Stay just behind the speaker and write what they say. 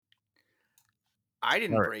I All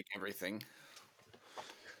didn't right. break everything.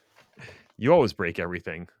 You always break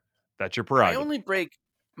everything. That's your I prerogative. only break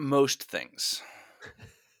most things.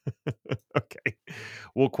 Okay.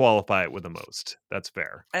 We'll qualify it with the most. That's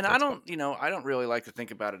fair. And That's fine. I don't really like to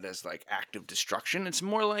think about it as like active destruction. It's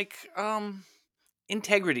more like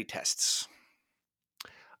integrity tests.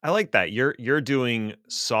 I like that. You're doing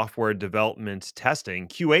software development testing,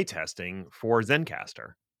 QA testing for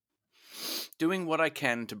Zencaster. Doing what I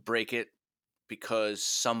can to break it because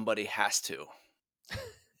somebody has to.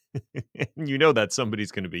 You know that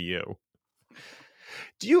somebody's going to be you.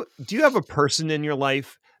 Do you have a person in your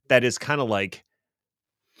life that is kind of like,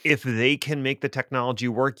 if they can make the technology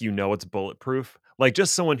work, you know it's bulletproof? Like,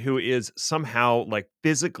 just someone who is somehow like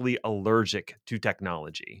physically allergic to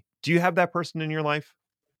technology. Do you have that person in your life?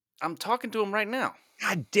 I'm talking to him right now.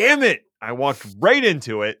 God damn it. I walked right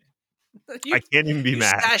into it. You I can't even be you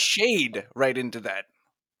mad. sashayed right into that.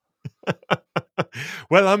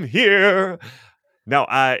 Well, I'm here. No,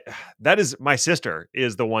 that is my sister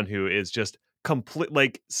is the one who is just complete,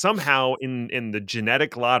 like, somehow in the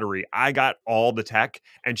genetic lottery, I got all the tech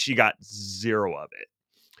and she got zero of it.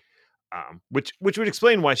 Which would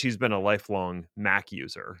explain why she's been a lifelong Mac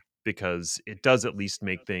user, because it does at least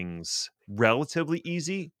make things relatively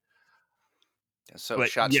easy. So But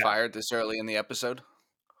shots yeah, fired this early in the episode.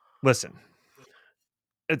 listen,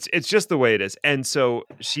 it's just the way it is. And so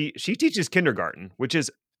she teaches kindergarten, which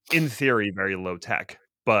is in theory very low tech.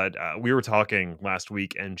 But we were talking last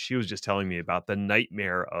week, and she was just telling me about the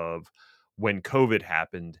nightmare of when COVID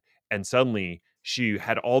happened, and suddenly she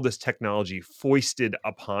had all this technology foisted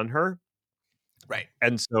upon her. Right.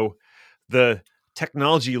 And so the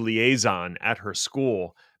technology liaison at her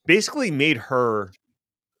school basically made her,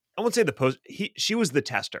 I won't say the post, she was the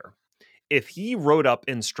tester. If he wrote up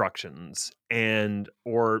instructions and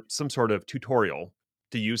or some sort of tutorial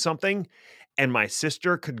to use something, and my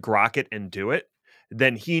sister could grok it and do it,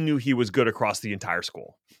 then he knew he was good across the entire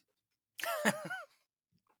school.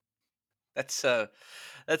 That's a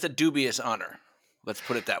dubious honor. Let's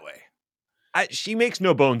put it that way. She makes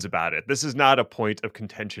no bones about it. This is not a point of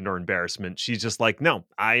contention or embarrassment. She's just like, no,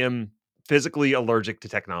 I am physically allergic to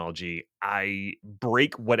technology. I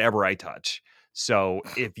break whatever I touch. So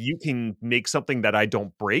if you can make something that I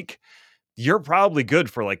don't break, you're probably good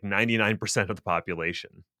for like 99% of the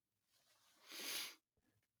population.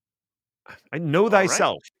 I know All right.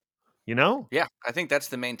 thyself, you know? Yeah, I think that's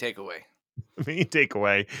the main takeaway. Main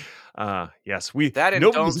takeaway. Yes, That and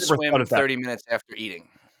don't nobody's ever thought swim of that. 30 minutes after eating.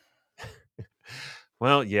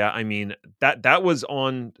 Well, yeah, I mean, that was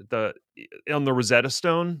on the Rosetta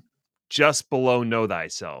Stone, just below know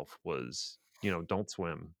thyself was, don't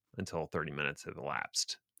swim until 30 minutes have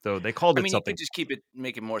elapsed. Though they called I it mean, you something. could just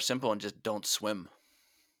make it more simple and just don't swim.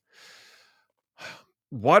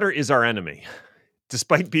 Water is our enemy,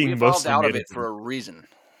 despite We being evolved mostly out made of of it for a reason.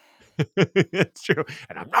 It's true.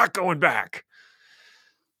 And I'm not going back.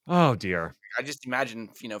 Oh dear. I just imagine,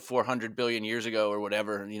 400 billion years ago or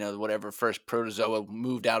whatever, whatever first protozoa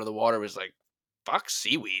moved out of the water was like, fuck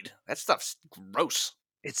seaweed. That stuff's gross.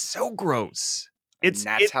 It's so gross. And It's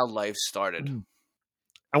that's it how life started.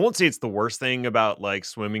 I won't say it's the worst thing about like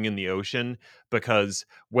swimming in the ocean, because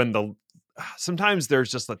when sometimes there's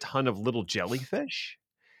just a ton of little jellyfish,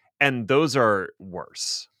 and those are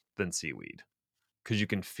worse than seaweed because you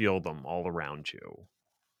can feel them all around you,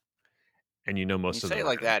 and When you most of say them it are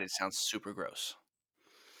like that, it sounds super gross.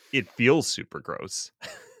 it feels super gross.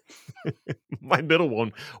 My middle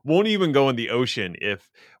one won't even go in the ocean if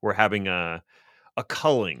we're having a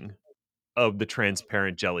culling of the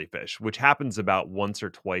transparent jellyfish, which happens about once or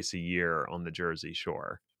twice a year on the Jersey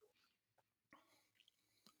Shore.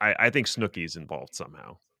 I think Snooki's involved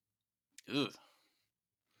somehow. Ugh.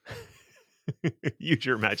 Use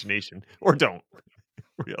your imagination, or don't.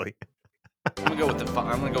 Really. I'm gonna go with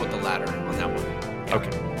the latter on that one. Yeah.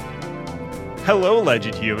 Okay. Hello,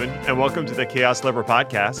 Legend Human, and welcome to the Chaos Lever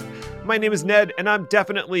Podcast. My name is Ned, and I'm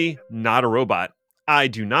definitely not a robot. I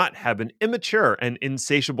do not have an immature and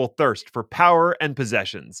insatiable thirst for power and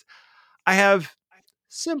possessions. I have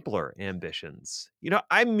simpler ambitions.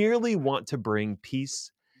 I merely want to bring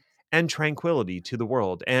peace and tranquility to the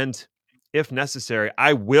world, and if necessary,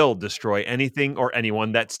 I will destroy anything or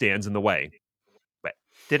anyone that stands in the way. But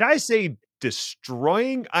did I say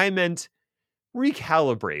destroying? I meant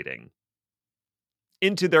recalibrating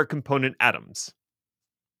into their component atoms.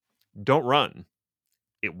 Don't run.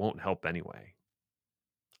 It won't help anyway.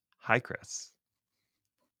 Hi, Chris.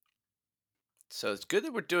 So it's good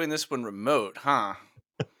that we're doing this one remote, huh?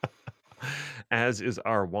 As is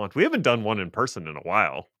our wont. We haven't done one in person in a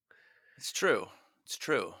while, It's true. It's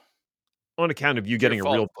true. on account of you It's your getting a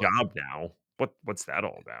fault, real but job now. What's that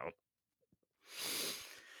all about?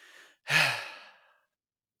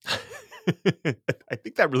 I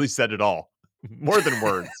think that really said it all. More than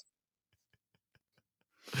words.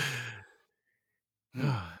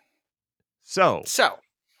 Hmm. So, So,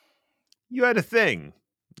 you had a thing.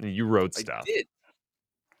 You wrote I stuff. did.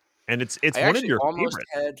 And it's I one of actually your almost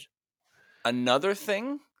favorites. had another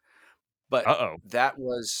thing, but Uh-oh. that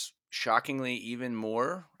was shockingly even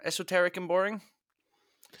more esoteric and boring.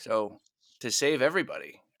 So, to save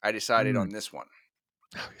everybody, I decided Mm. on this one.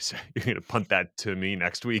 So you're gonna punt that to me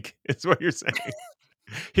next week, is what you're saying.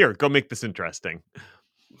 Here, go make this interesting.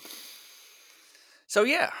 So,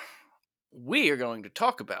 yeah, we are going to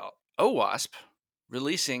talk about OWASP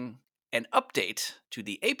releasing an update to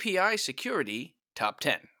the API security top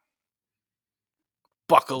 10.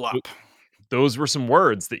 Buckle Th- up. Those were some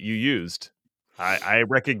words that you used. I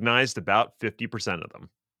recognized about 50% of them.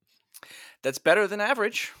 That's better than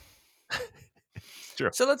average.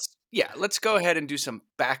 Sure. So let's go ahead and do some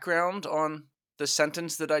background on the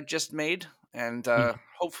sentence that I just made, and Mhm.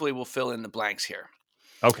 hopefully we'll fill in the blanks here.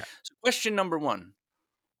 Okay. So question number one: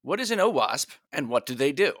 what is an OWASP, and what do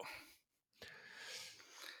they do?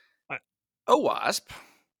 I- OWASP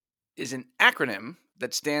is an acronym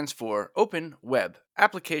that stands for Open Web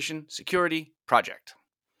Application Security Project,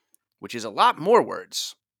 which is a lot more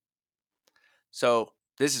words. So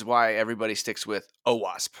this is why everybody sticks with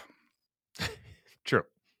OWASP. True.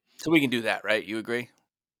 So we can do that, right? You agree?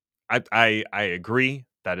 I agree.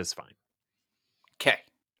 That is fine. Okay.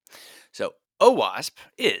 So, OWASP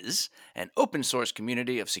is an open source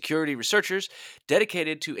community of security researchers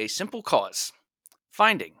dedicated to a simple cause: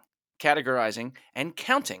 finding, categorizing, and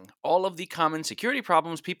counting all of the common security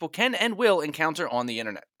problems people can and will encounter on the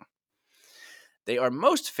internet. They are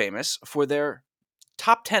most famous for their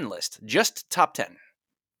top 10 list, just top 10,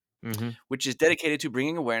 Hmm. which is dedicated to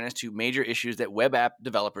bringing awareness to major issues that web app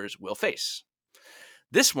developers will face.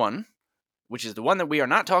 This one, which is the one that we are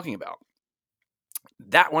not talking about,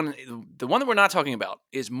 that one, the one that we're not talking about,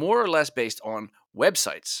 is more or less based on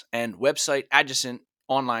websites and website adjacent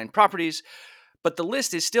online properties, but the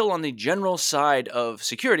list is still on the general side of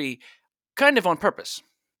security, kind of on purpose.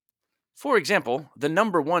 For example, the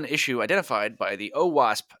number one issue identified by the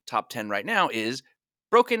OWASP top 10 right now is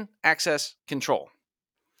broken access control.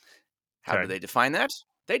 How do Okay. they define that?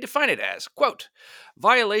 They define it as, quote,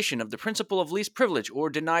 violation of the principle of least privilege or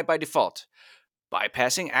deny by default,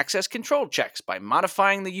 bypassing access control checks by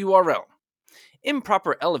modifying the URL,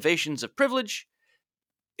 improper elevations of privilege.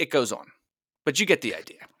 It goes on. But you get the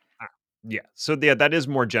idea. Ah, yeah. So yeah, that is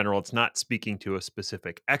more general. It's not speaking to a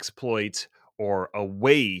specific exploit or a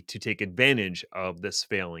way to take advantage of this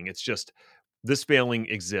failing. It's just this failing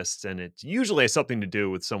exists, and it usually has something to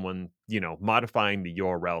do with someone, modifying the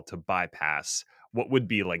URL to bypass what would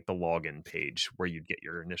be like the login page where you'd get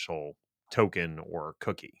your initial token or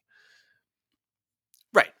cookie.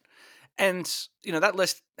 Right. And, that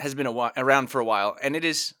list has been around for a while, and it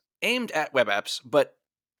is aimed at web apps, but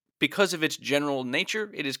because of its general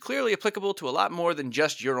nature, it is clearly applicable to a lot more than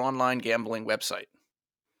just your online gambling website.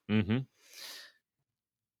 Hmm.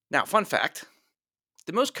 Now, fun fact: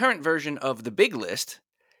 the most current version of the big list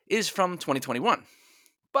is from 2021.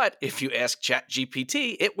 But if you ask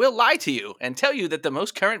ChatGPT, it will lie to you and tell you that the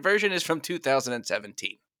most current version is from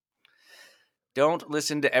 2017. Don't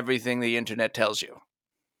listen to everything the internet tells you.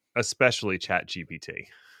 Especially Chat GPT.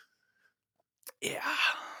 Yeah.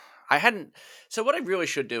 I hadn't. So, what I really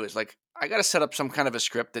should do is I got to set up some kind of a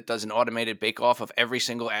script that does an automated bake off of every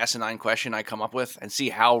single asinine question I come up with and see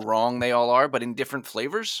how wrong they all are, but in different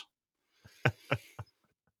flavors.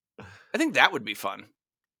 I think that would be fun.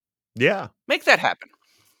 Yeah. Make that happen.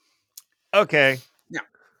 Okay. Now,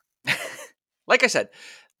 like I said,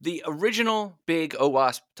 the original big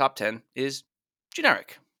OWASP top 10 is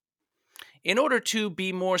generic. In order to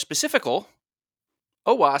be more specifical,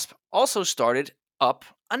 OWASP also started up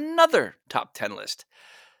another top 10 list.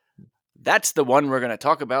 That's the one we're going to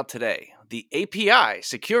talk about today, the API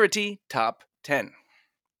Security Top 10.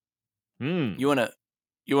 Hmm. You want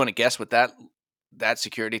to guess what that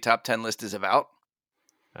security top 10 list is about?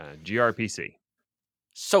 gRPC.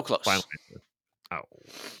 So Final close. answer. Oh.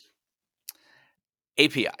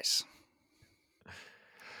 APIs.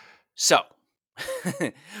 So,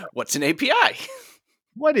 what's an API?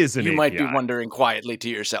 What is an You might be API? wondering quietly to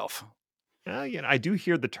yourself. I do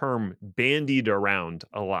hear the term bandied around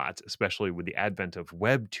a lot, especially with the advent of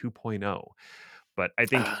Web 2.0. But I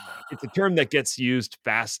think it's a term that gets used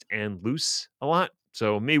fast and loose a lot.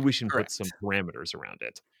 So maybe we should put some Correct. parameters around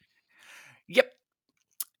it. Yep.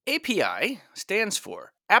 API stands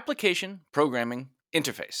for Application Programming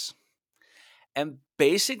Interface. And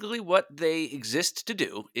basically what they exist to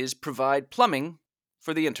do is provide plumbing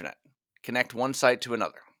for the internet, connect one site to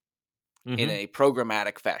another in Mm-hmm. a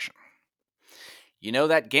programmatic fashion. You know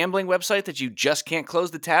that gambling website that you just can't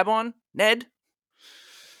close the tab on, Ned?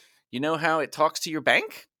 You know how it talks to your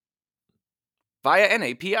bank? Via an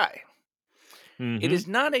API. It Mm-hmm. is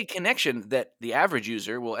not a connection that the average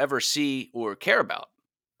user will ever see or care about,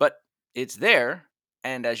 but it's there,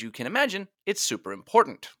 and as you can imagine, it's super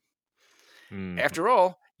important. Mm-hmm. After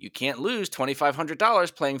all, you can't lose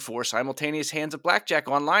 $2,500 playing 4 simultaneous hands of blackjack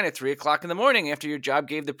online at 3 o'clock in the morning after your job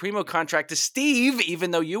gave the Primo contract to Steve, even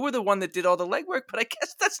though you were the one that did all the legwork. But I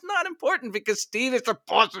guess that's not important because Steve is the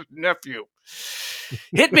boss's nephew.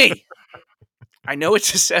 Hit me! I know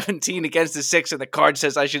it's a 17 against a 6 and the card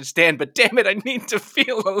says I should stand, but damn it, I need to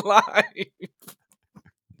feel alive.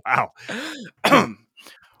 Wow.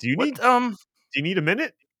 Do you What need a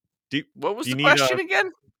minute? what Do was you the need question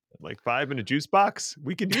again? like 5 in a juice box?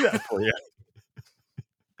 We can do that for you.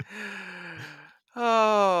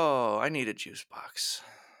 Oh, I need a juice box.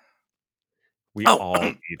 We Oh, all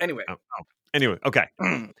need. anyway. Anyway, okay.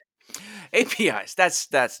 APIs.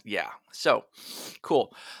 That's yeah. So,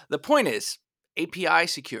 cool. The point is, API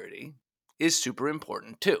security is super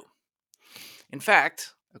important too. In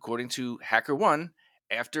fact, according to HackerOne,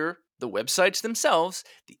 after the websites themselves,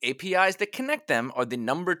 the APIs that connect them are the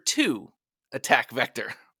number 2 attack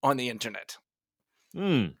vector on the internet.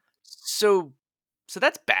 Hmm. So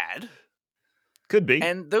that's bad. Could be.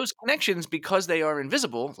 And those connections, because they are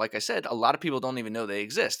invisible, like I said, a lot of people don't even know they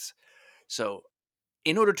exist. So,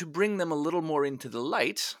 in order to bring them a little more into the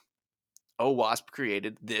light, OWASP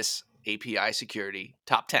created this API security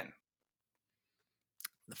top 10.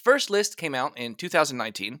 The first list came out in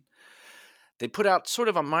 2019. They put out sort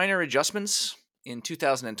of a minor adjustments in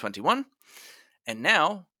 2021. And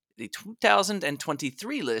now the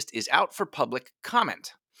 2023 list is out for public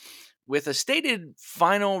comment with a stated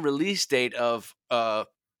final release date of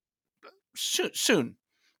soon.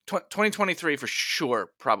 2023 for sure,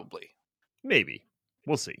 probably. Maybe.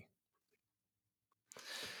 We'll see.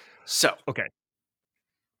 So Okay.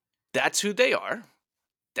 that's who they are.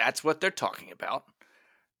 That's what they're talking about.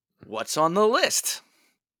 What's on the list?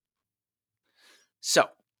 So,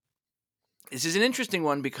 this is an interesting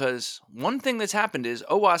one because one thing that's happened is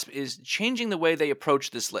OWASP is changing the way they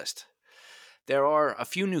approach this list. There are a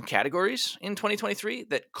few new categories in 2023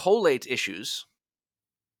 that collate issues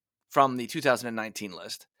from the 2019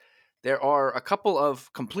 list. There are a couple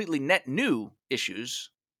of completely net new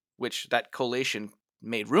issues, which that collation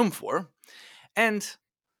made room for. And,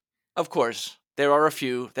 of course, there are a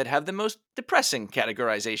few that have the most depressing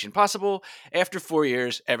categorization possible. After 4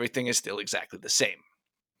 years, everything is still exactly the same.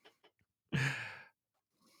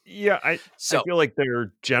 Yeah, I So, feel like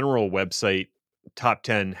their general website top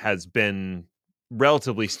 10 has been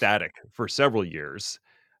relatively static for several years.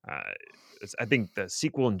 Uh, I think the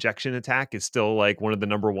SQL injection attack is still like one of the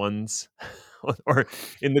number ones or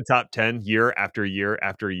in the top 10 year after year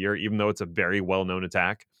after year, even though it's a very well-known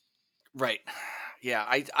attack. right. Yeah,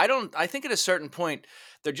 I think at a certain point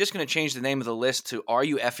they're just going to change the name of the list to "Are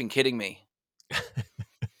you effing kidding me?"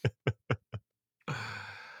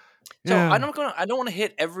 So Yeah, I don't want to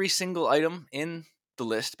hit every single item in the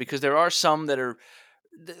list because there are some that are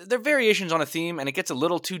they're variations on a theme and it gets a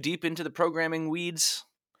little too deep into the programming weeds.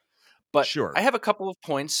 But sure. I have a couple of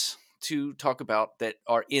points to talk about that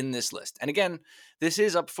are in this list. And again, this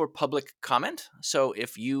is up for public comment. So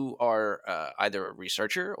if you are either a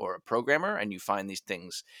researcher or a programmer and you find these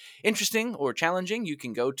things interesting or challenging, you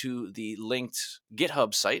can go to the linked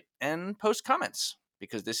GitHub site and post comments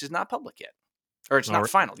because this is not public yet. Or it's All not right.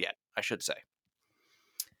 final yet, I should say.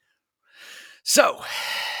 So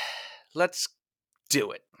let's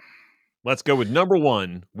do it. Let's go with number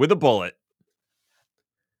 1 with a bullet.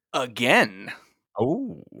 Again.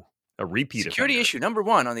 Oh, a repeat Security offender. issue number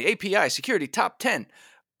 1 on the API security top 10.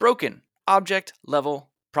 Broken object level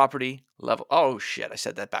property level. Oh shit, I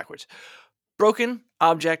said that backwards. Broken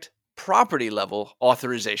object property level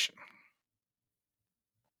authorization.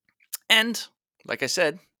 And, like I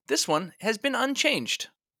said, this one has been unchanged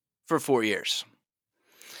for 4 years.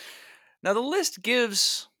 Now, the list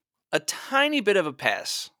gives a tiny bit of a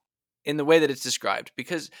pass in the way that it's described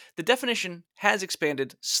because the definition has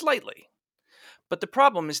expanded slightly. But the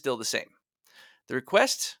problem is still the same. The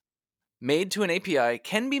request made to an API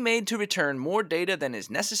can be made to return more data than is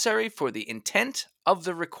necessary for the intent of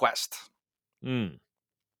the request. Mm,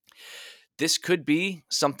 This could be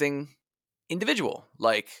something individual,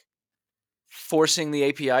 like forcing the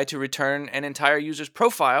API to return an entire user's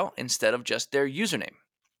profile instead of just their username.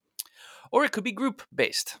 Or it could be group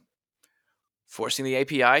based. forcing the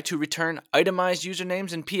API to return itemized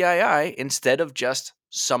usernames and PII instead of just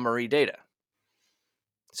summary data.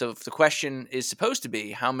 So if the question is supposed to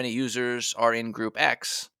be how many users are in group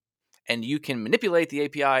X, and you can manipulate the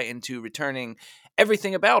API into returning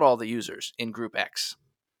everything about all the users in group X,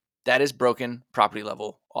 that is broken property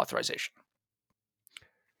level authorization.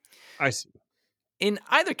 I see. In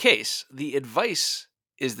either case, the advice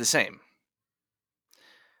is the same.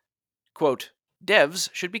 Quote, devs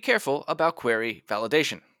should be careful about query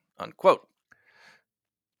validation, unquote.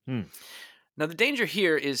 Hmm. Now, the danger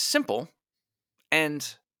here is simple,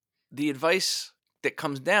 and the advice that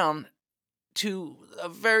comes down to a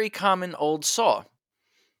very common old saw: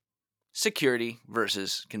 security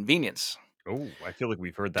versus convenience. Oh, I feel like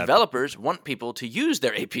we've heard that before. Developers want people to use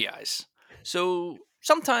their APIs. So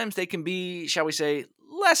sometimes they can be, shall we say,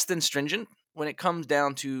 less than stringent when it comes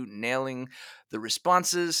down to nailing the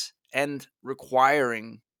responses and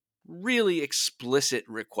requiring really explicit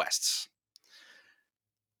requests.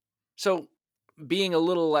 So being a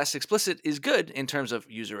little less explicit is good in terms of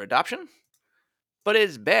user adoption, but it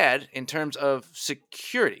is bad in terms of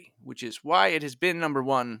security, which is why it has been number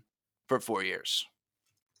one for 4 years.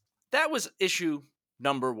 That was issue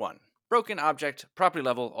number 1, broken object property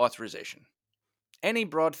level authorization. Any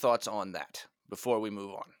broad thoughts on that before we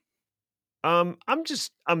move on?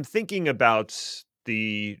 I'm thinking about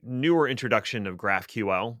the newer introduction of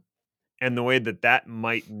GraphQL and the way that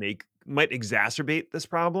might exacerbate this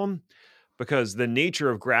problem, because the nature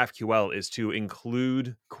of GraphQL is to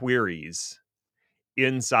include queries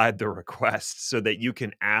inside the request so that you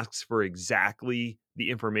can ask for exactly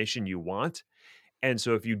the information you want. And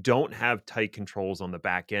so if you don't have tight controls on the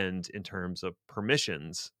back end in terms of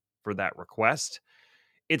permissions for that request,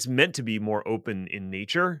 it's meant to be more open in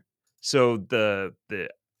nature. So the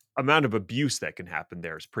amount of abuse that can happen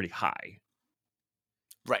there is pretty high.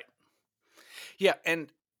 Right. Yeah,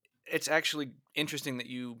 and it's actually interesting that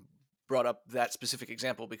you brought up that specific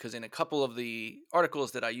example, because in a couple of the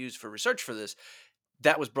articles that I used for research for this,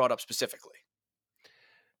 that was brought up specifically.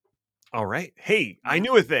 All right. Hey, I Mhm.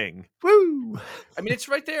 knew a thing. Woo! I mean, it's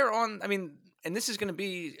right there on, and this is going to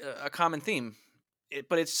be a common theme,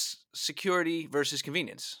 but it's security versus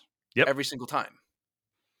convenience Yep, every single time.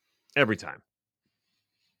 every time.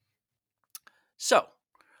 So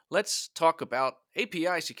let's talk about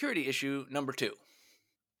API security issue number 2.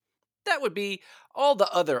 That would be all the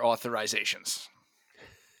other authorizations.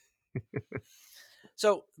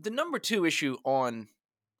 So the number 2 issue on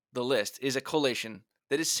the list is a collation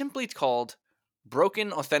that is simply called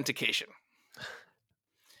broken authentication.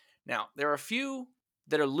 Now, there are a few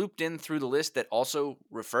that are looped in through the list that also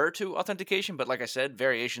refer to authentication, but like I said,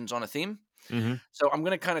 variations on a theme. Hmm. So I'm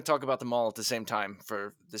going to kind of talk about them all at the same time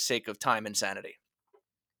for the sake of time and sanity.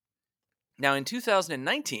 Now, in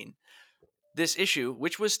 2019, this issue,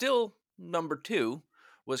 which was still number 2,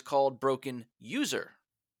 was called broken user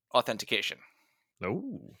authentication.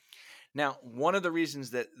 Oh, Now, one of the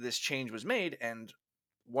reasons that this change was made, and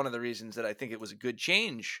one of the reasons that I think it was a good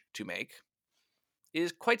change to make,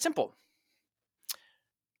 is quite simple: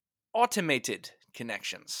 automated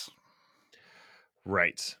connections.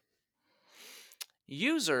 right.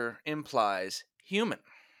 User implies human.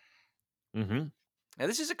 Hmm. Now,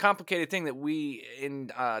 this is a complicated thing that we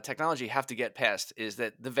in technology have to get past, is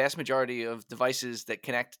that the vast majority of devices that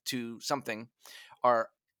connect to something are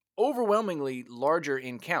overwhelmingly larger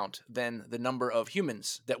in count than the number of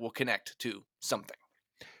humans that will connect to something.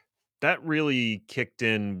 That really kicked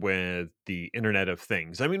in with the Internet of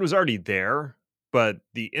Things. I mean, it was already there, but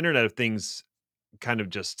the Internet of Things kind of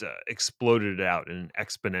just exploded it out in an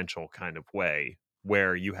exponential kind of way,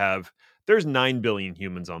 where there's 9 billion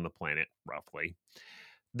humans on the planet, roughly.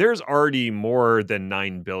 There's already more than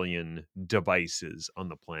 9 billion devices on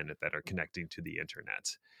the planet that are connecting to the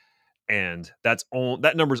internet. And that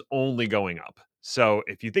number's only going up. So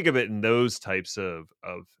if you think of it in those types of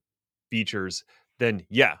features, then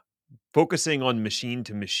yeah, focusing on machine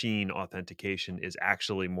to machine authentication is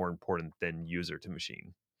actually more important than user to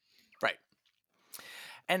machine. Right.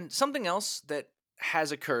 And something else that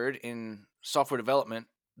has occurred in software development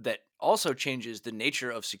that also changes the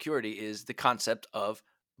nature of security is the concept of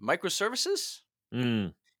microservices,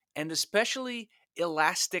 Mm, and especially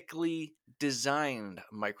elastically designed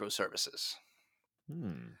microservices,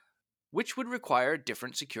 hmm. which would require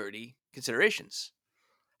different security considerations.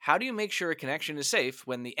 How do you make sure a connection is safe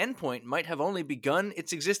when the endpoint might have only begun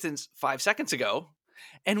its existence 5 seconds ago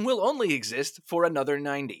and will only exist for another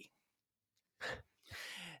 90?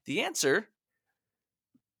 The answer,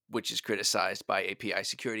 which is criticized by API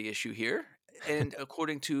security issue here, and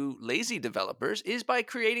according to lazy developers, is by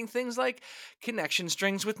creating things like connection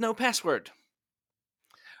strings with no password.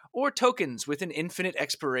 or tokens with an infinite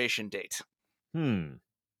expiration date. Hmm.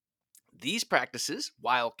 These practices,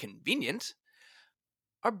 while convenient,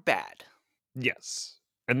 are bad. Yes.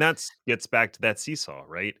 And that's gets back to that seesaw,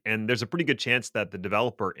 right? And there's a pretty good chance that the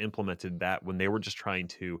developer implemented that when they were just trying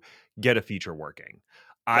to get a feature working.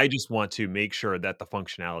 I Right. just want to make sure that the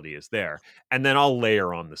functionality is there. And then I'll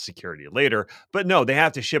layer on the security later. But no, they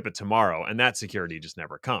have to ship it tomorrow, and that security just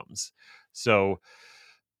never comes. So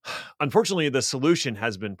unfortunately, the solution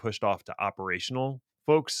has been pushed off to operational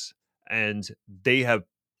folks, and they have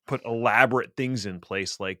put elaborate things in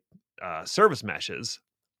place like service meshes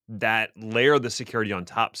that layer the security on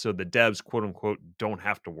top so the devs, quote unquote, don't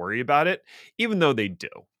have to worry about it, even though they do.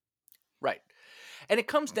 Right. And it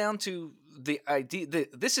comes down to the idea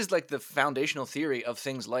this is like the foundational theory of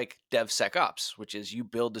things like DevSecOps, which is you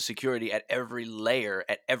build the security at every layer,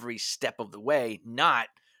 at every step of the way, not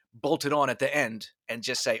bolt it on at the end and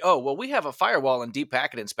just say, oh, well, we have a firewall and deep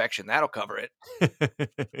packet inspection. That'll cover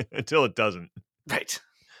it. Until it doesn't. Right.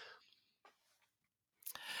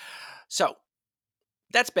 So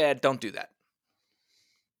that's bad. Don't do that.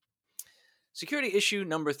 Security issue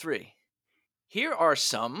number 3. Here are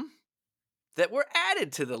some that were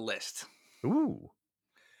added to the list. Ooh.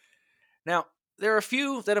 Now, there are a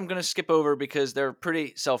few that I'm going to skip over because they're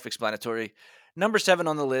pretty self-explanatory. Number 7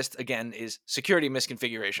 on the list, again, is security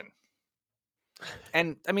misconfiguration.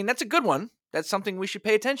 And, I mean, that's a good one. That's something we should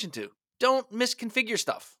pay attention to. Don't misconfigure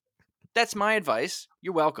stuff. That's my advice.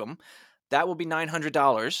 You're welcome. That will be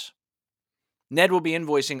 $900. Ned will be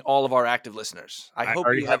invoicing all of our active listeners. I hope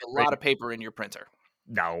already you have have a it lot ready. of paper in your printer.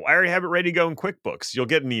 No, I already have it ready to go in QuickBooks. You'll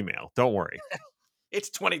get an email. Don't worry. It's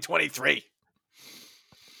 2023.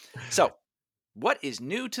 So, what is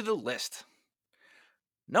new to the list?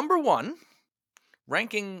 Number 1,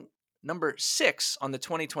 ranking number 6 on the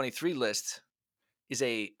 2023 list, is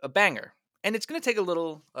a banger. And it's going to take a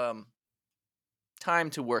little time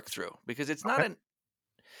to work through because it's not Okay.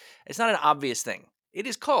 an obvious thing. It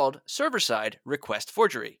is called server-side request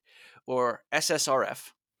forgery, or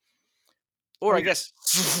SSRF, or Oh, I yeah.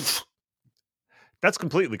 guess That's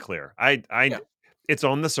completely clear. yeah. It's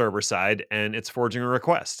on the server side and it's forging a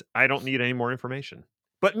request. I don't need any more information.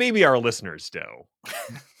 But maybe our listeners do.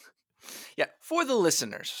 Yeah, for the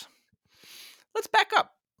listeners. Let's back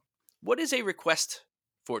up. What is a request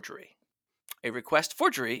forgery? A request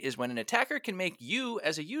forgery is when an attacker can make you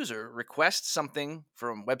as a user request something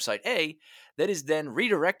from website A that is then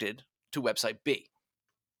redirected to website B.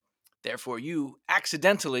 Therefore, you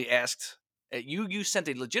accidentally asked, you sent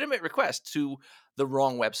a legitimate request to the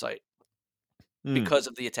wrong website Hmm. because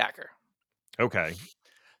of the attacker. Okay.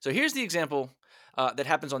 So here's the example that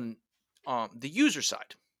happens on the user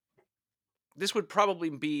side. This would probably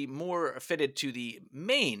be more fitted to the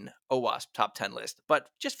main OWASP top 10 list, but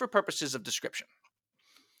just for purposes of description.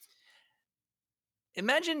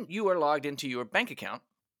 Imagine you are logged into your bank account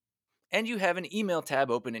and you have an email tab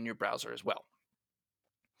open in your browser as well.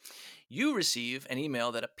 You receive an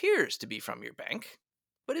email that appears to be from your bank,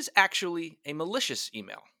 but is actually a malicious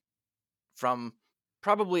email from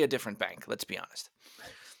probably a different bank, let's be honest.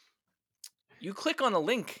 You click on a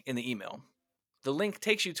link in the email. The link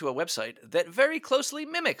takes you to a website that very closely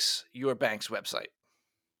mimics your bank's website.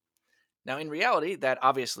 Now, in reality, that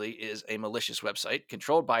obviously is a malicious website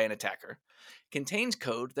controlled by an attacker, contains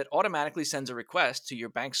code that automatically sends a request to your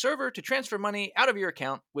bank server to transfer money out of your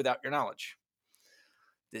account without your knowledge.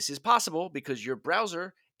 This is possible because your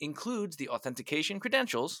browser includes the authentication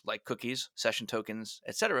credentials like cookies, session tokens,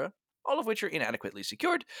 etc., all of which are inadequately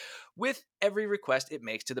secured, with every request it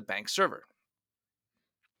makes to the bank server.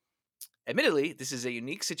 Admittedly, this is a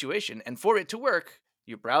unique situation, and for it to work,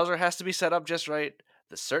 your browser has to be set up just right,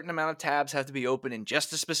 the certain amount of tabs have to be open in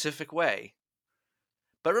just a specific way.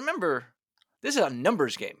 But remember, this is a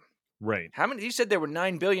numbers game. Right. How many? You said there were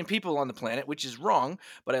 9 billion people on the planet, which is wrong,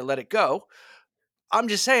 but I let it go. I'm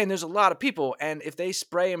just saying there's a lot of people, and if they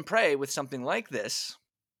spray and pray with something like this,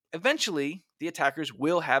 eventually the attackers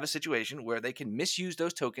will have a situation where they can misuse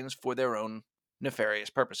those tokens for their own nefarious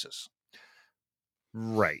purposes.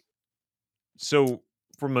 Right. So,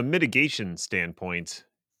 from a mitigation standpoint,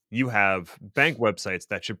 you have bank websites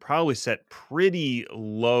that should probably set pretty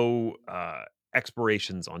low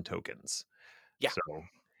expirations on tokens. Yeah, So,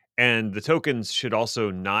 and the tokens should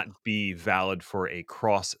also not be valid for a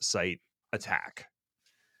cross-site attack.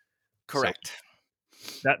 So correct.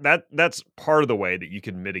 that's part of the way that you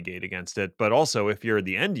can mitigate against it. But also, if you're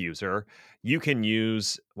the end user, you can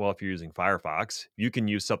use, well, if you're using Firefox, you can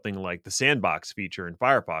use something like the sandbox feature in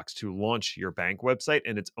Firefox to launch your bank website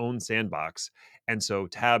in its own sandbox. And so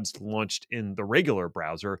tabs launched in the regular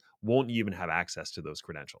browser won't even have access to those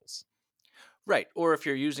credentials. Right. Or if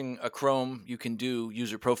you're using a Chrome, you can do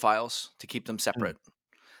user profiles to keep them Mm, separate.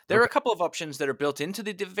 There are okay. a couple of options that are built into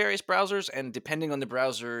the various browsers, and depending on the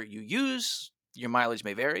browser you use, your mileage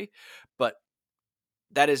may vary. But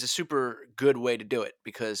that is a super good way to do it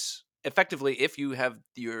because effectively, if you have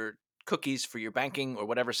your cookies for your banking or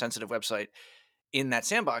whatever sensitive website in that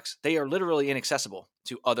sandbox, they are literally inaccessible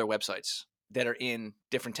to other websites that are in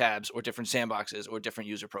different tabs or different sandboxes or different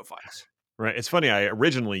user profiles. Right. It's funny. I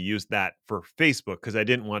originally used that for Facebook because I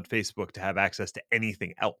didn't want Facebook to have access to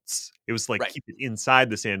anything else. It was like Right. keep it inside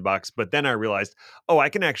the sandbox. But then I realized, oh, I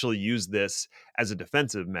can actually use this as a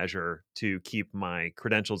defensive measure to keep my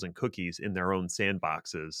credentials and cookies in their own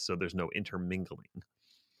sandboxes. So there's no intermingling.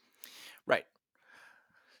 Right.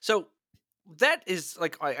 So that is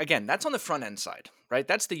like again, that's on the front end side, right?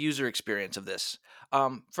 That's the user experience of this.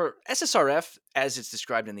 For SSRF, as it's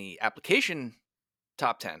described in the application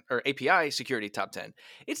top 10 or API security top 10,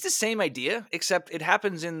 it's the same idea, except it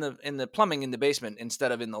happens in the plumbing in the basement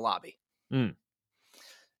instead of in the lobby. Mm,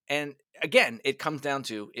 And again, it comes down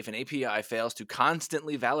to if an API fails to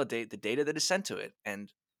constantly validate the data that is sent to it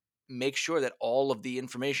and make sure that all of the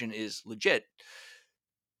information is legit,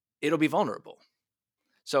 it'll be vulnerable.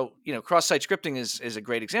 So, cross-site scripting is a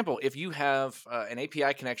great example. If you have an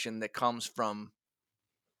API connection that comes from,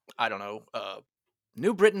 I don't know,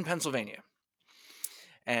 New Britain, Pennsylvania,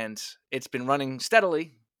 and it's been running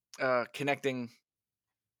steadily, connecting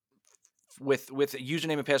with a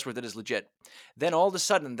username and password that is legit, then all of a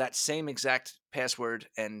sudden that same exact password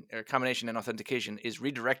and or combination and authentication is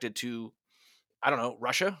redirected to, I don't know,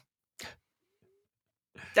 Russia.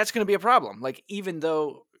 That's going to be a problem. Like, even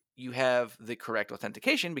though you have the correct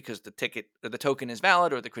authentication because the ticket or the token is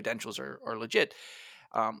valid or the credentials are legit,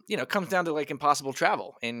 it comes down to like impossible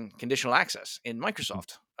travel in conditional access in mhm.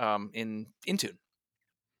 Microsoft, in Intune.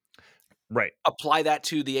 Right. Apply that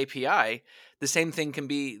to the API, the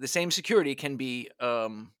same security can be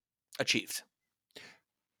achieved.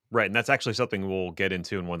 Right. And that's actually something we'll get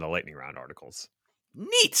into in one of the lightning round articles.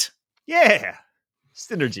 Neat. Yeah.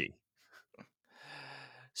 Synergy.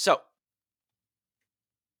 So,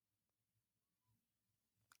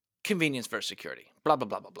 convenience versus security. Blah blah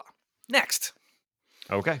blah blah blah. Next,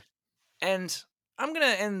 Okay. and I'm gonna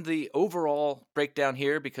end the overall breakdown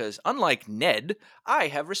here because, unlike Ned, I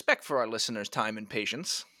have respect for our listeners' time and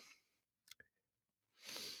patience.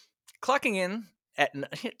 Clocking in at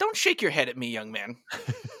don't shake your head at me, young man.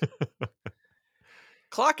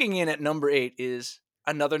 Clocking in at number 8 is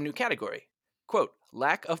another new category. Quote,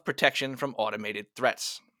 lack of protection from automated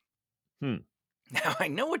threats. Hmm. Now, I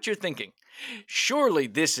know what you're thinking. Surely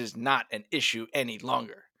this is not an issue any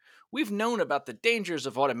longer. We've known about the dangers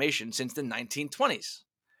of automation since the 1920s.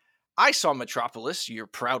 I saw Metropolis, you're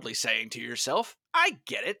proudly saying to yourself. I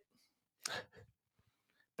get it.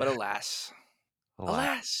 But alas, Alas.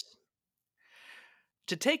 alas,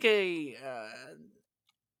 to take a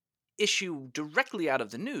issue directly out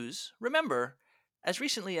of the news, remember, as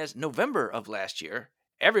recently as November of last year,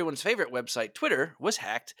 everyone's favorite website, Twitter, was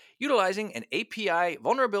hacked utilizing an API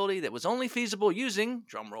vulnerability that was only feasible using,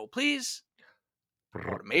 drumroll please,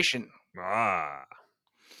 automation. Ah.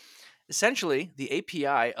 Essentially, the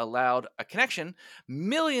API allowed a connection,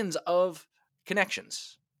 millions of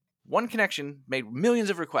connections. One connection made millions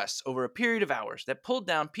of requests over a period of hours that pulled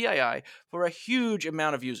down PII for a huge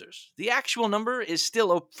amount of users. The actual number is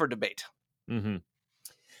still up for debate. Mm-hmm.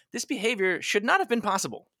 This behavior should not have been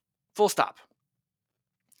possible. Full stop.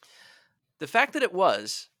 The fact that it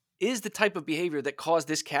was is the type of behavior that caused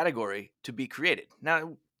this category to be created.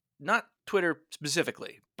 Now, not Twitter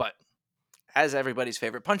specifically, but as everybody's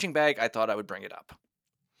favorite punching bag, I thought I would bring it up.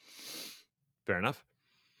 Fair enough.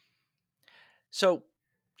 So,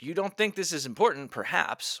 you don't think this is important,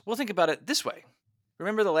 perhaps? Well, think about it this way.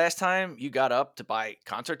 Remember the last time you got up to buy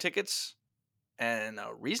concert tickets in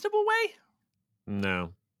a reasonable way?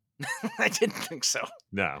 No. I didn't think so.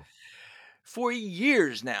 No. For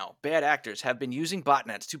years now, bad actors have been using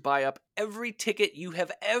botnets to buy up every ticket you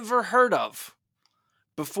have ever heard of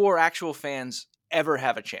before actual fans ever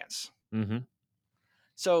have a chance. Mm-hmm.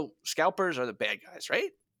 So, scalpers are the bad guys, right?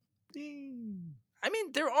 I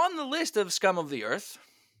mean, they're on the list of scum of the earth.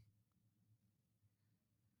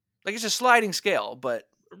 Like, it's a sliding scale, but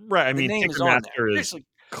Right. I the mean, name is on there. Ticketmaster is Seriously.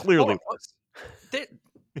 clearly Oh,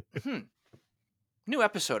 was. new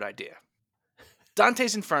episode idea.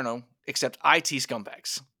 Dante's Inferno, except IT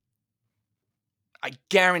scumbags. I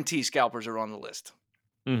guarantee scalpers are on the list.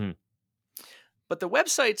 Mm-hmm. But the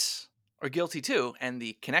websites are guilty too, and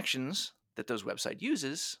the connections that those website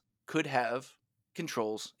uses could have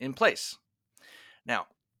controls in place. Now,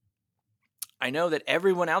 I know that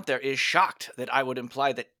everyone out there is shocked that I would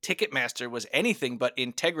imply that Ticketmaster was anything but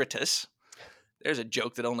integritous. There's a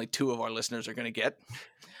joke that only 2 of our listeners are going to get.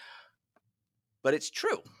 But it's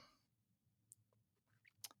true.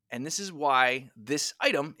 And this is why this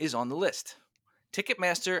item is on the list.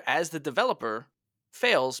 Ticketmaster, as the developer,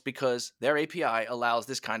 fails because their API allows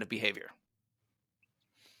this kind of behavior.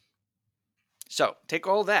 So, take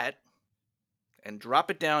all that and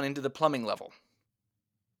drop it down into the plumbing level.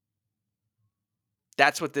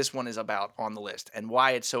 That's what this one is about on the list, and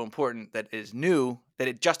why it's so important that it is new, that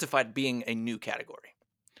it justified being a new category.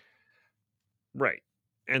 Right.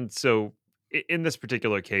 And so in this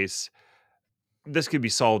particular case, this could be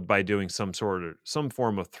solved by doing some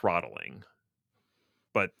form of throttling.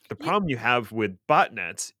 But the Yeah, problem you have with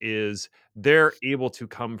botnets is they're able to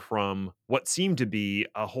come from what seem to be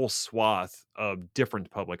a whole swath of different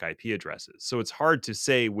public IP addresses. So it's hard to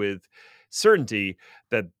say with certainty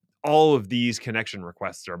that all of these connection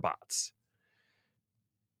requests are bots.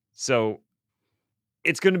 So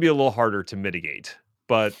it's going to be a little harder to mitigate.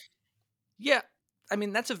 But yeah, I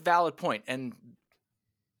mean, that's a valid point. And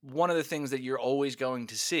one of the things that you're always going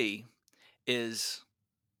to see is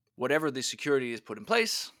whatever the security is put in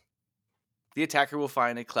place, the attacker will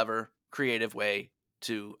find a clever, creative way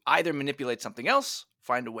to either manipulate something else,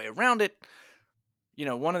 find a way around it. You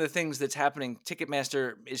know, one of the things that's happening,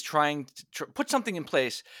 Ticketmaster is trying to put something in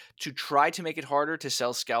place to try to make it harder to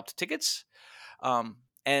sell scalped tickets.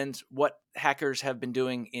 And what hackers have been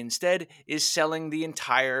doing instead is selling the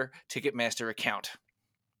entire Ticketmaster account.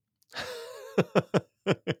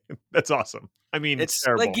 that's awesome. I mean, It's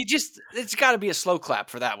like terrible. it's got to be a slow clap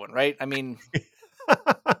for that one, right? I mean,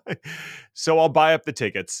 So I'll buy up the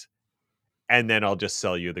tickets and then I'll just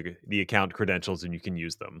sell you the account credentials and you can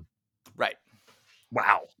use them. right.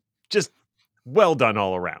 Wow. Just well done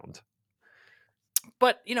all around.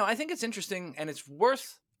 But, you know, I think it's interesting and it's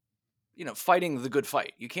worth, you know, fighting the good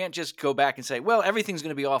fight. You can't just go back and say, well, everything's going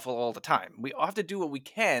to be awful all the time. We have to do what we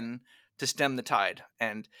can to stem the tide.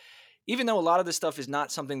 And even though a lot of this stuff is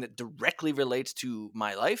not something that directly relates to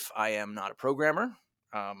my life, I am not a programmer.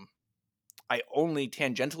 I only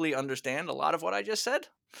tangentially understand a lot of what I just said.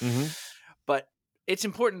 Mm-hmm. But it's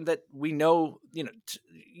important that we know, you know,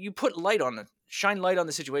 you put shine light on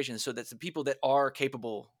the situation so that the people that are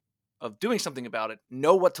capable of doing something about it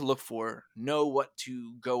know what to look for, know what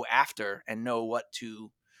to go after, and know what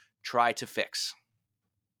to try to fix.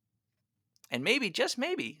 And maybe, just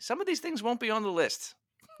maybe, some of these things won't be on the list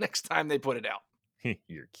next time they put it out.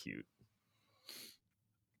 You're cute.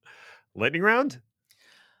 Lightning round?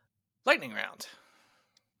 Lightning round.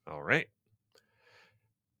 All right.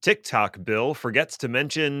 TikTok bill forgets to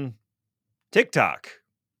mention TikTok.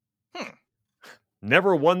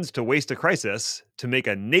 Never ones to waste a crisis to make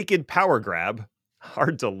a naked power grab.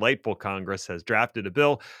 Our delightful Congress has drafted a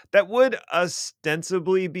bill that would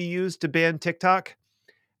ostensibly be used to ban TikTok.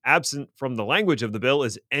 Absent from the language of the bill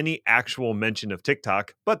is any actual mention of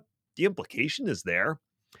TikTok, but the implication is there.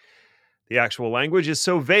 The actual language is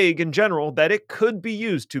so vague in general that it could be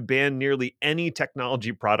used to ban nearly any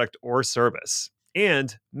technology product or service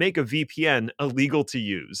and make a VPN illegal to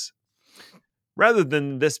use. Rather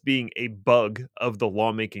than this being a bug of the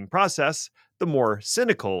lawmaking process, the more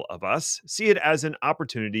cynical of us see it as an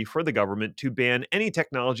opportunity for the government to ban any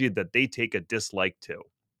technology that they take a dislike to.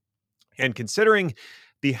 And considering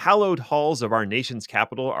the hallowed halls of our nation's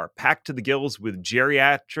capital are packed to the gills with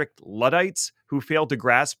geriatric Luddites who fail to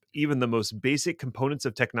grasp even the most basic components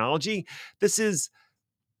of technology, this is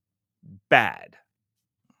bad.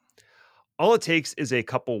 All it takes is a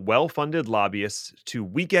couple well-funded lobbyists to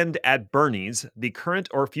weekend at Bernie's the current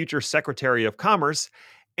or future Secretary of Commerce,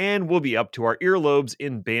 and we'll be up to our earlobes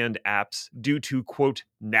in banned apps due to, quote,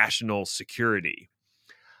 national security.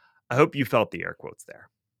 I hope you felt the air quotes there.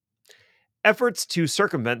 Efforts to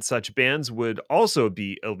circumvent such bans would also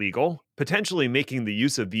be illegal, potentially making the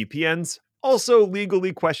use of VPNs also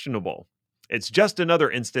legally questionable. It's just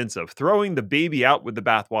another instance of throwing the baby out with the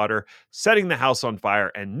bathwater, setting the house on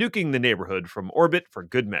fire, and nuking the neighborhood from orbit for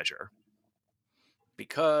good measure.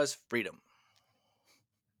 Because freedom.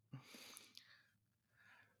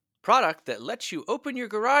 Product that lets you open your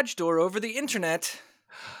garage door over the internet.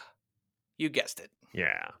 You guessed it.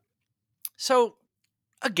 Yeah. So,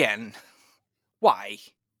 again, why?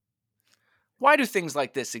 Why do things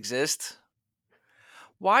like this exist?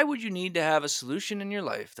 Why would you need to have a solution in your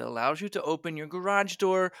life that allows you to open your garage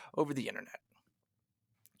door over the internet?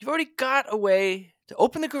 You've already got a way to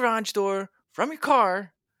open the garage door from your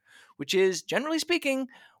car, which is, generally speaking,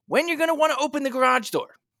 when you're going to want to open the garage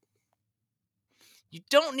door. You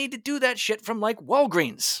don't need to do that shit from like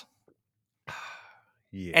Walgreens.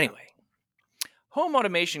 Yeah. Anyway, home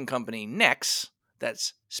automation company Nex,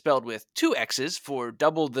 that's spelled with 2 X's for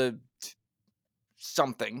double the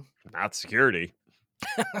something. Not security.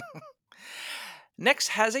 Nex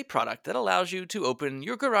has a product that allows you to open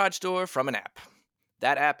your garage door from an app.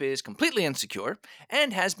 That app is completely insecure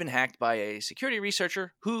and has been hacked by a security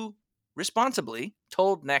researcher who responsibly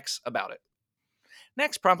told Nex about it.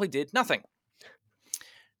 Nex promptly did nothing.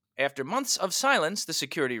 After months of silence, the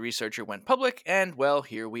security researcher went public, and well,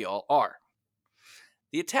 here we all are.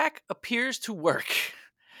 The attack appears to work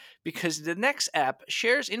because the Nex app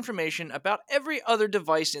shares information about every other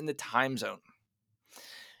device in the time zone.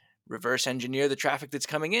 Reverse engineer the traffic that's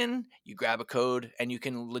coming in, you grab a code, and you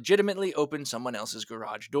can legitimately open someone else's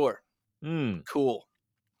garage door. Cool.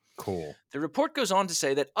 The report goes on to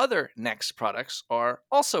say that other Nex products are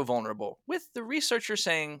also vulnerable, with the researcher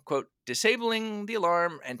saying, quote, disabling the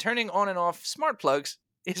alarm and turning on and off smart plugs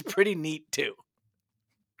is pretty neat too.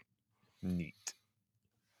 Neat.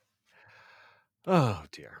 Oh,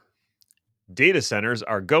 dear. Data centers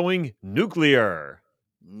are going nuclear.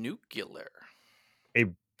 A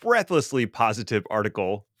breathlessly positive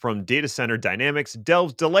article from Data Center Dynamics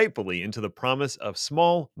delves delightfully into the promise of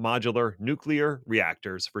small modular nuclear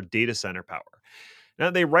reactors for data center power. Now,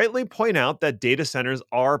 they rightly point out that data centers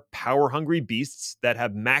are power-hungry beasts that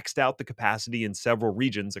have maxed out the capacity in several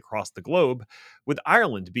regions across the globe, with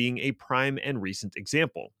Ireland being a prime and recent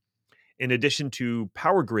example. In addition to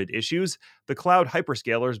power grid issues, the cloud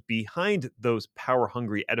hyperscalers behind those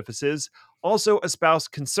power-hungry edifices also espouse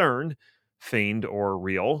concern, feigned or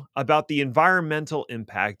real, about the environmental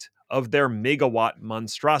impact of their megawatt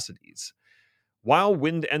monstrosities. While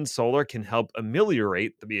wind and solar can help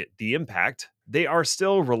ameliorate the impact, they are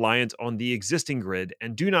still reliant on the existing grid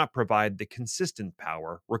and do not provide the consistent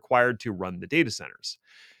power required to run the data centers.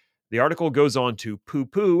 The article goes on to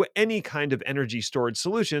poo-poo any kind of energy storage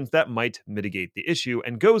solutions that might mitigate the issue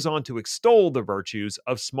and goes on to extol the virtues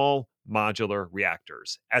of small modular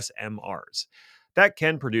reactors, SMRs, that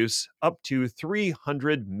can produce up to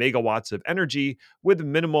 300 megawatts of energy with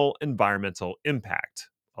minimal environmental impact,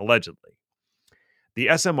 allegedly. The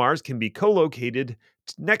SMRs can be co-located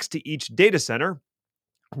next to each data center,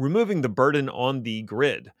 removing the burden on the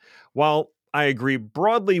grid. While I agree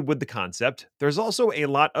broadly with the concept, there's also a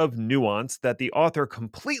lot of nuance that the author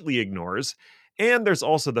completely ignores, and there's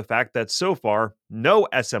also the fact that so far, no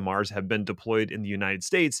SMRs have been deployed in the United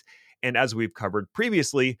States, and as we've covered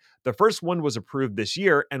previously, the first one was approved this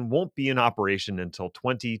year and won't be in operation until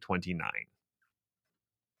 2029.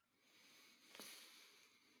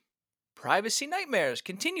 Privacy nightmares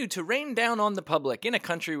continue to rain down on the public in a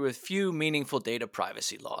country with few meaningful data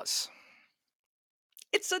privacy laws.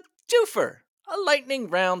 It's a twofer, a lightning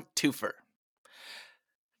round twofer.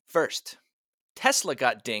 First, Tesla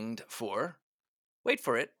got dinged for, wait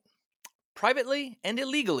for it, privately and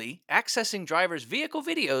illegally accessing drivers' vehicle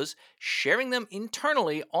videos, sharing them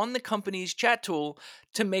internally on the company's chat tool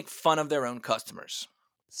to make fun of their own customers.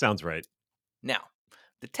 Sounds right. Now,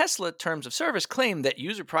 the Tesla terms of service claim that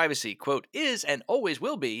user privacy, quote, is and always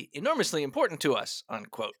will be enormously important to us,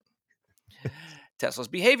 unquote. Tesla's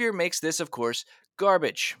behavior makes this, of course,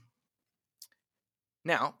 garbage.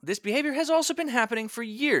 Now, this behavior has also been happening for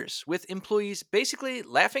years, with employees basically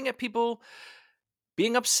laughing at people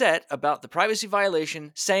being upset about the privacy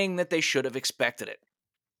violation, saying that they should have expected it.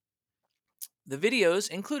 The videos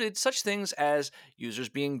included such things as users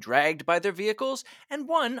being dragged by their vehicles and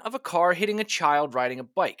one of a car hitting a child riding a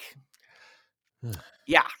bike.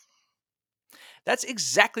 Yeah. That's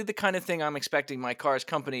exactly the kind of thing I'm expecting my car's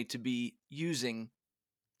company to be using,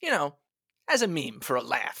 as a meme for a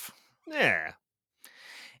laugh. Yeah.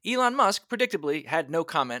 Elon Musk, predictably, had no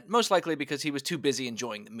comment, most likely because he was too busy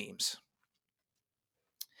enjoying the memes.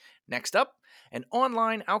 Next up, an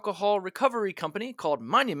online alcohol recovery company called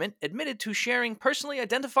Monument admitted to sharing personally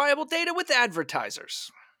identifiable data with advertisers.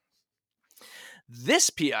 This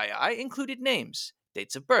PII included names,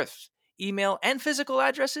 dates of birth, email and physical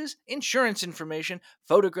addresses, insurance information,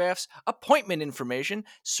 photographs, appointment information,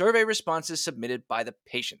 survey responses submitted by the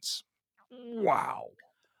patients. Wow.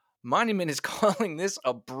 Monument is calling this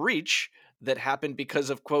a breach that happened because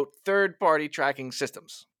of, quote, third-party tracking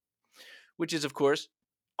systems, which is, of course,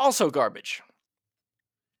 also garbage.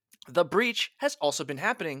 The breach has also been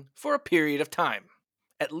happening for a period of time,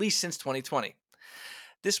 at least since 2020.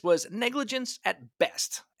 This was negligence at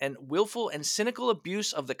best and willful and cynical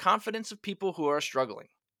abuse of the confidence of people who are struggling,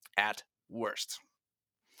 at worst.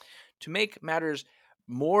 To make matters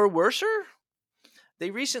more worser,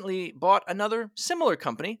 they recently bought another similar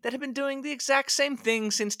company that had been doing the exact same thing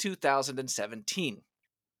since 2017.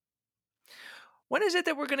 When is it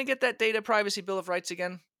that we're going to get that data privacy bill of rights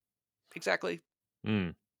again? Exactly.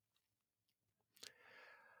 Mm.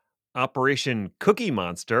 Operation Cookie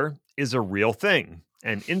Monster is a real thing,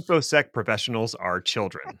 and InfoSec professionals are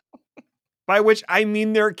children. By which I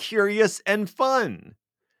mean they're curious and fun,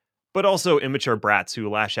 but also immature brats who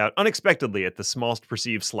lash out unexpectedly at the smallest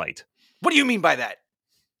perceived slight. What do you mean by that?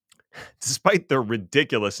 Despite their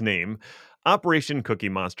ridiculous name, Operation Cookie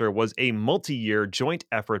Monster was a multi year joint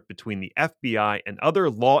effort between the FBI and other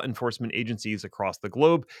law enforcement agencies across the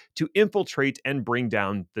globe to infiltrate and bring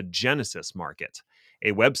down the Genesis market,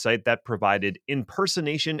 a website that provided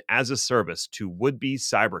impersonation as a service to would be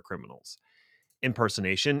cybercriminals.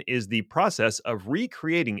 Impersonation is the process of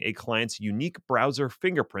recreating a client's unique browser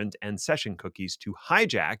fingerprint and session cookies to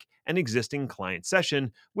hijack an existing client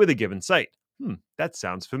session with a given site. That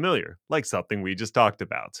sounds familiar, like something we just talked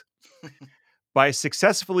about. By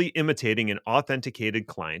successfully imitating an authenticated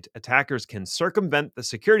client, attackers can circumvent the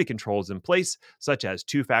security controls in place, such as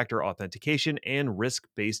two factor authentication and risk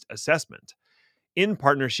based assessment. In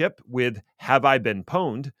partnership with Have I Been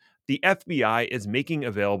Pwned, the FBI is making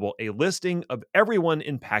available a listing of everyone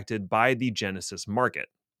impacted by the Genesis market.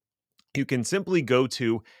 You can simply go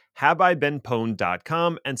to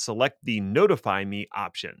haveibeenpwned.com and select the Notify Me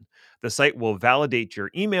option. The site will validate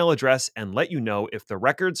your email address and let you know if the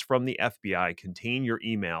records from the FBI contain your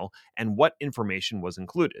email and what information was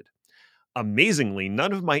included. Amazingly,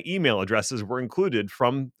 none of my email addresses were included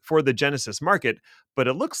for the Genesis market, but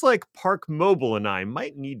it looks like Park Mobile and I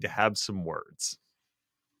might need to have some words.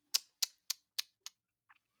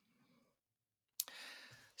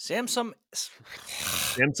 Samsung.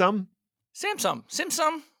 Samsung?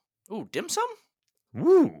 Simsum. Ooh, dim sum?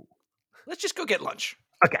 Woo. Let's just go get lunch.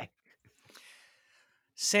 Okay.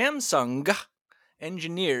 Samsung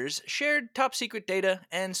engineers shared top secret data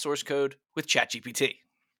and source code with ChatGPT.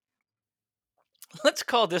 Let's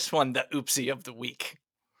call this one the oopsie of the week.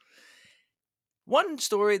 One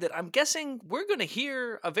story that I'm guessing we're going to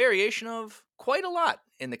hear a variation of quite a lot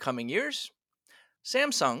in the coming years.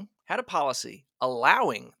 Samsung had a policy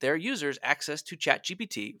allowing their users access to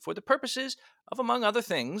ChatGPT for the purposes of, among other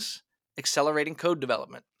things, accelerating code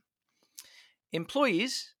development.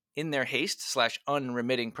 Employees, in their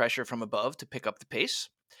haste/unremitting pressure from above to pick up the pace,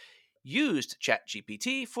 used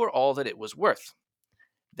ChatGPT for all that it was worth.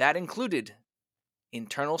 That included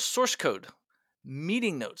internal source code,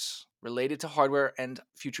 meeting notes related to hardware and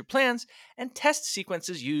future plans, and test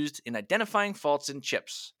sequences used in identifying faults in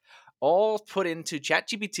chips, all put into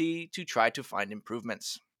ChatGPT to try to find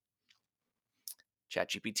improvements.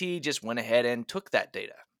 ChatGPT just went ahead and took that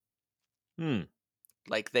data.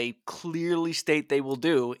 Like they clearly state they will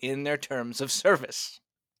do in their terms of service.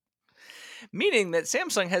 Meaning that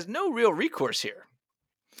Samsung has no real recourse here.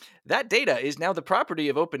 That data is now the property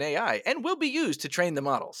of OpenAI and will be used to train the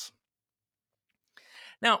models.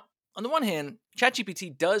 Now, on the one hand,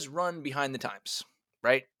 ChatGPT does run behind the times,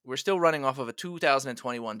 right? We're still running off of a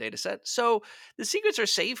 2021 data set, so the secrets are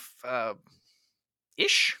safe-ish.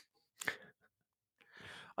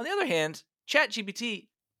 On the other hand, ChatGPT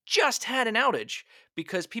just had an outage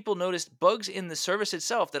because people noticed bugs in the service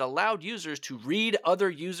itself that allowed users to read other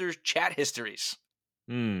users' chat histories.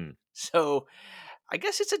 So I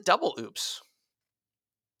guess it's a double oops.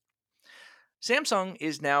 Samsung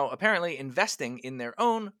is now apparently investing in their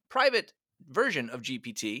own private version of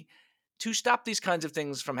GPT to stop these kinds of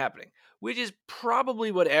things from happening, which is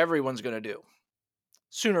probably what everyone's going to do,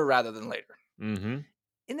 sooner rather than later. In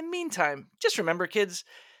the meantime, just remember, kids,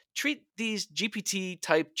 treat these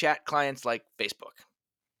GPT-type chat clients like Facebook.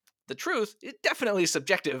 The truth is definitely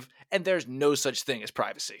subjective, and there's no such thing as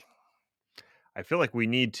privacy. I feel like we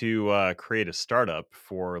need to create a startup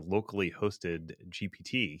for locally hosted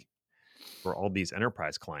GPT for all these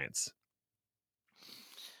enterprise clients.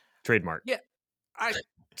 Trademark. Yeah, I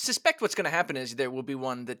suspect what's going to happen is there will be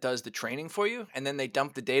one that does the training for you, and then they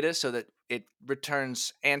dump the data so that it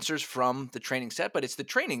returns answers from the training set, but it's the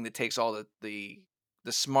training that takes all the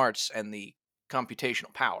smarts and the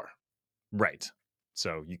computational power. Right.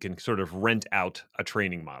 So you can sort of rent out a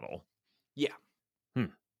training model. Yeah.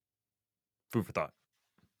 Food for thought.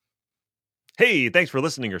 Hey, thanks for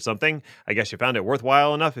listening or something. I guess you found it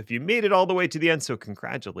worthwhile enough if you made it all the way to the end. So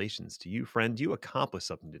congratulations to you, friend. You accomplished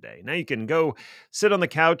something today. Now you can go sit on the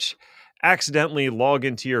couch, accidentally log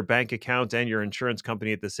into your bank account and your insurance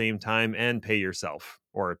company at the same time and pay yourself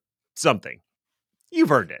or something.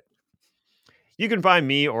 You've earned it. You can find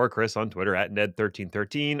me or Chris on Twitter at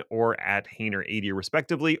Ned1313 or at Hainer80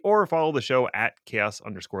 respectively, or follow the show at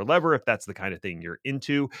chaos_lever if that's the kind of thing you're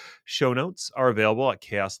into. Show notes are available at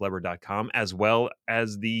chaoslever.com, as well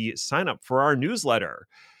as the sign up for our newsletter.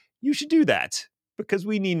 You should do that. because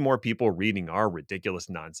we need more people reading our ridiculous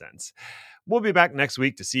nonsense. We'll be back next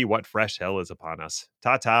week to see what fresh hell is upon us.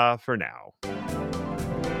 Ta-ta for now.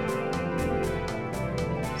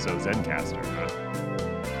 So Zencaster, huh?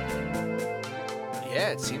 Yeah,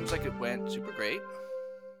 it seems like it went super great.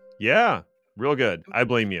 Yeah, real good. I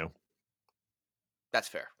blame you. That's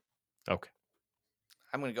fair. Okay.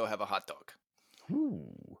 I'm going to go have a hot dog.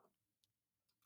 Ooh.